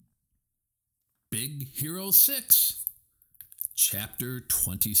Big Hero 6, Chapter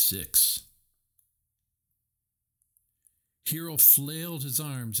 26. Hiro flailed his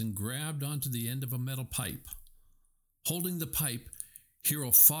arms and grabbed onto the end of a metal pipe. Holding the pipe, Hiro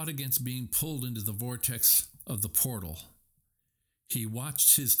fought against being pulled into the vortex of the portal. He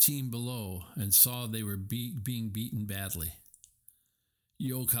watched his team below and saw they were being beaten badly.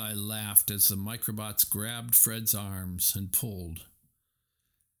 Yokai laughed as the microbots grabbed Fred's arms and pulled.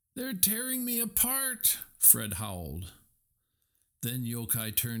 "They're tearing me apart," Fred howled. Then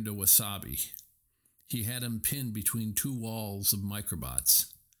Yokai turned to Wasabi. He had him pinned between two walls of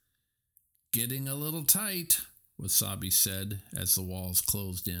microbots. "Getting a little tight," Wasabi said as the walls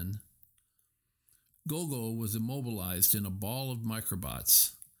closed in. Gogo was immobilized in a ball of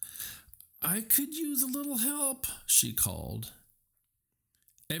microbots. "I could use a little help," she called.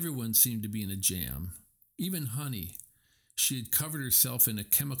 Everyone seemed to be in a jam, even Honey. She had covered herself in a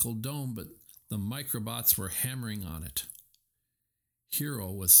chemical dome, but the microbots were hammering on it.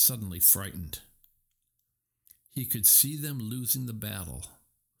 Hiro was suddenly frightened. He could see them losing the battle.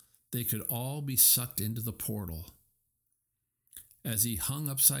 They could all be sucked into the portal. As he hung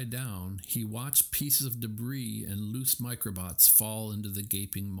upside down, he watched pieces of debris and loose microbots fall into the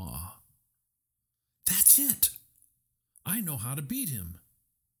gaping maw. "That's it! I know how to beat him!"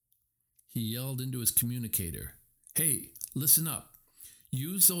 He yelled into his communicator. "Hey, listen up.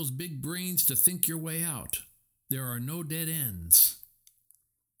 Use those big brains to think your way out. There are no dead ends."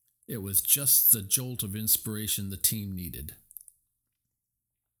 It was just the jolt of inspiration the team needed.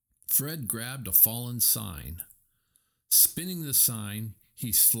 Fred grabbed a fallen sign. Spinning the sign,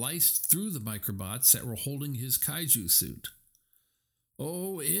 he sliced through the microbots that were holding his kaiju suit.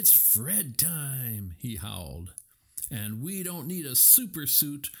 "Oh, it's Fred time," he howled. "And we don't need a super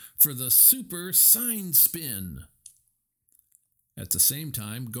suit for the super sign spin." At the same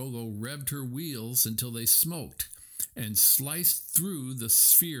time, Gogo revved her wheels until they smoked and sliced through the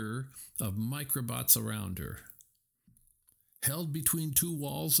sphere of microbots around her. Held between two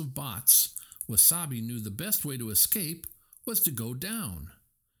walls of bots, Wasabi knew the best way to escape was to go down.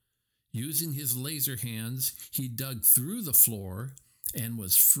 Using his laser hands, he dug through the floor and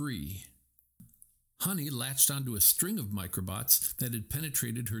was free. Honey latched onto a string of microbots that had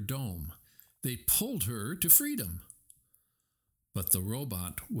penetrated her dome. They pulled her to freedom. But the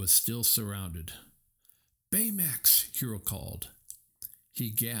robot was still surrounded. "Baymax," Hiro called. He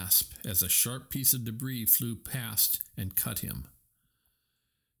gasped as a sharp piece of debris flew past and cut him.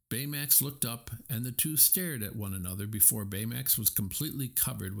 Baymax looked up, and the two stared at one another before Baymax was completely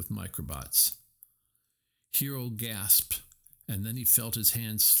covered with microbots. Hiro gasped, and then he felt his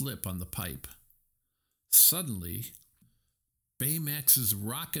hand slip on the pipe. Suddenly, Baymax's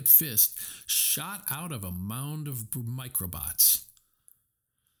rocket fist shot out of a mound of microbots.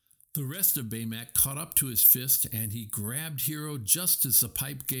 The rest of Baymax caught up to his fist, and he grabbed Hiro just as the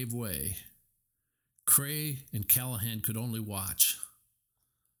pipe gave way. Cray and Callahan could only watch.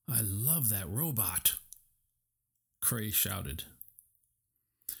 "I love that robot," Cray shouted.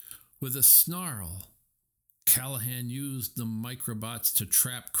 With a snarl, Callahan used the microbots to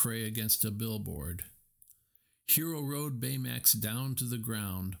trap Cray against a billboard. Hiro rode Baymax down to the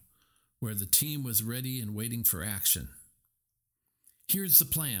ground, where the team was ready and waiting for action. "Here's the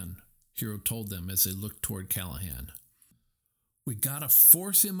plan," Hiro told them as they looked toward Callahan. "We gotta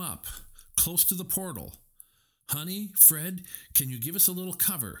force him up, close to the portal. Honey, Fred, can you give us a little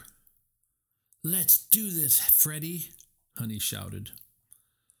cover?" "Let's do this, Freddy," Honey shouted.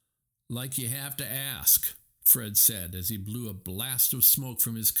 "Like you have to ask," Fred said as he blew a blast of smoke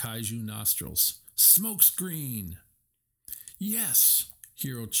from his kaiju nostrils. "Smoke screen!" "Yes!"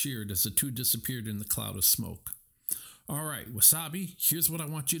 Hiro cheered as the two disappeared in the cloud of smoke. "All right, Wasabi, here's what I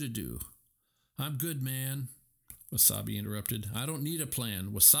want you to do." "I'm good, man," Wasabi interrupted. "I don't need a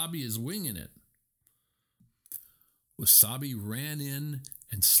plan. Wasabi is winging it." Wasabi ran in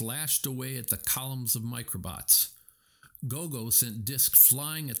and slashed away at the columns of microbots. Gogo sent discs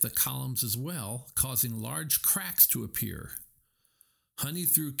flying at the columns as well, causing large cracks to appear. Honey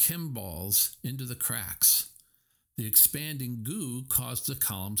threw chem balls into the cracks. The expanding goo caused the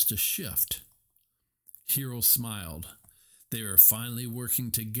columns to shift. Hiro smiled. They were finally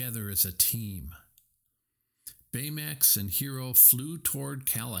working together as a team. Baymax and Hiro flew toward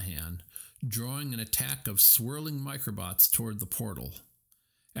Callahan, drawing an attack of swirling microbots toward the portal.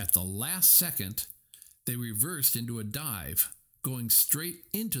 At the last second, they reversed into a dive, going straight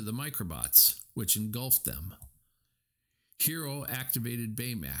into the microbots, which engulfed them. Hiro activated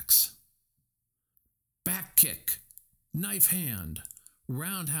Baymax. "Back kick, knife hand,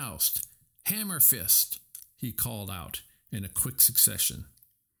 roundhouse, hammer fist," he called out in a quick succession.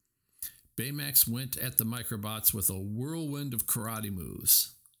 Baymax went at the microbots with a whirlwind of karate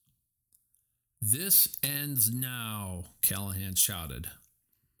moves. "This ends now," Callahan shouted.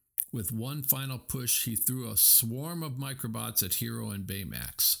 With one final push, he threw a swarm of microbots at Hiro and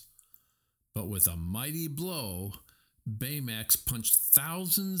Baymax. But with a mighty blow, Baymax punched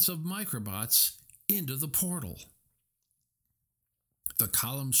thousands of microbots into the portal. The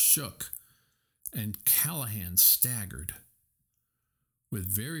columns shook, and Callahan staggered. With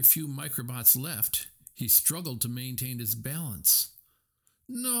very few microbots left, he struggled to maintain his balance.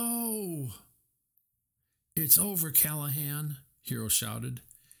 "No!" "It's over, Callahan," Hiro shouted.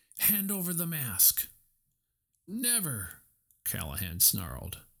 "Hand over the mask." "Never," Callahan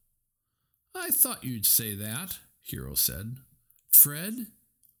snarled. "I thought you'd say that," Hiro said. "Fred?"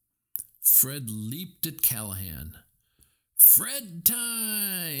 Fred leaped at Callahan. "Fred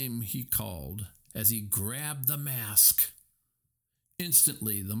time!" he called as he grabbed the mask.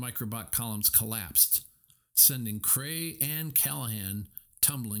 Instantly, the microbot columns collapsed, sending Cray and Callahan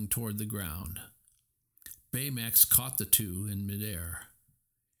tumbling toward the ground. Baymax caught the two in midair.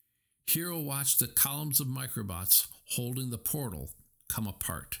 Hiro watched the columns of microbots holding the portal come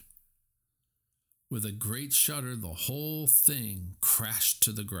apart. With a great shudder, the whole thing crashed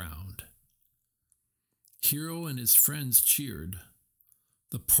to the ground. Hiro and his friends cheered.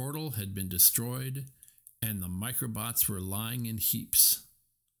 The portal had been destroyed, and the microbots were lying in heaps.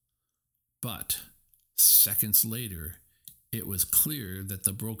 But seconds later, it was clear that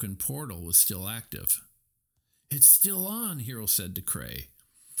the broken portal was still active. "It's still on," Hiro said to Cray.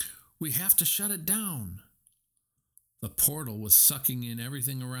 "We have to shut it down." The portal was sucking in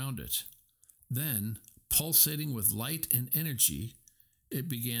everything around it. Then, pulsating with light and energy, it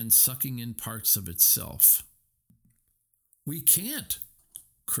began sucking in parts of itself. "We can't,"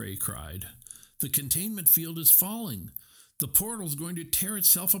 Cray cried. "The containment field is falling. The portal's going to tear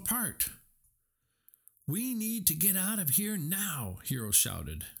itself apart." "We need to get out of here now," Hiro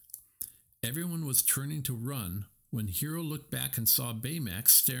shouted. Everyone was turning to run when Hiro looked back and saw Baymax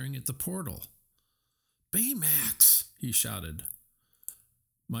staring at the portal. "Baymax!" he shouted.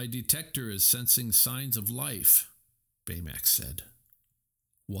 "My detector is sensing signs of life," Baymax said.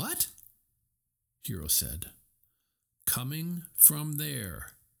 "What?" Hiro said. "Coming from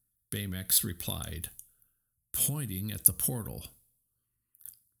there," Baymax replied, pointing at the portal.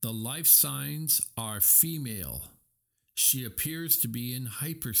 "The life signs are female. She appears to be in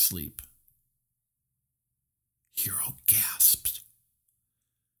hypersleep." Hiro gasped.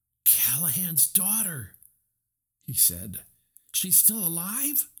 "Callahan's daughter," he said. "She's still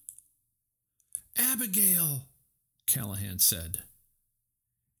alive?" "Abigail," Callahan said.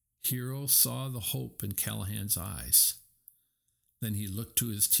 Hiro saw the hope in Callahan's eyes. Then he looked to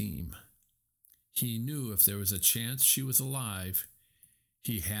his team. He knew if there was a chance she was alive,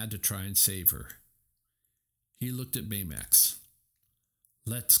 he had to try and save her. He looked at Baymax.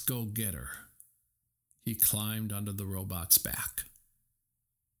 "Let's go get her." He climbed onto the robot's back.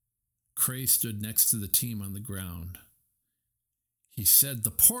 Cray stood next to the team on the ground. He said,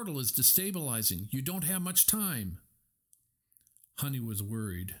 "The portal is destabilizing. You don't have much time." Honey was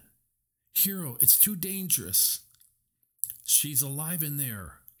worried. "Hiro, it's too dangerous." "She's alive in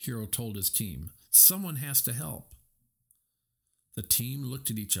there," Hiro told his team. "Someone has to help." The team looked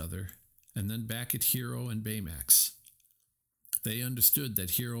at each other and then back at Hiro and Baymax. They understood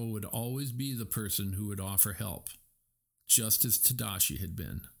that Hiro would always be the person who would offer help, just as Tadashi had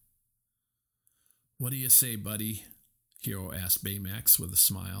been. "What do you say, buddy?" Hiro asked Baymax with a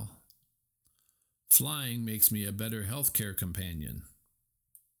smile. "Flying makes me a better healthcare companion."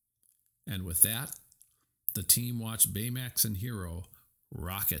 And with that, the team watched Baymax and Hiro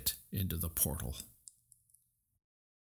rocket into the portal.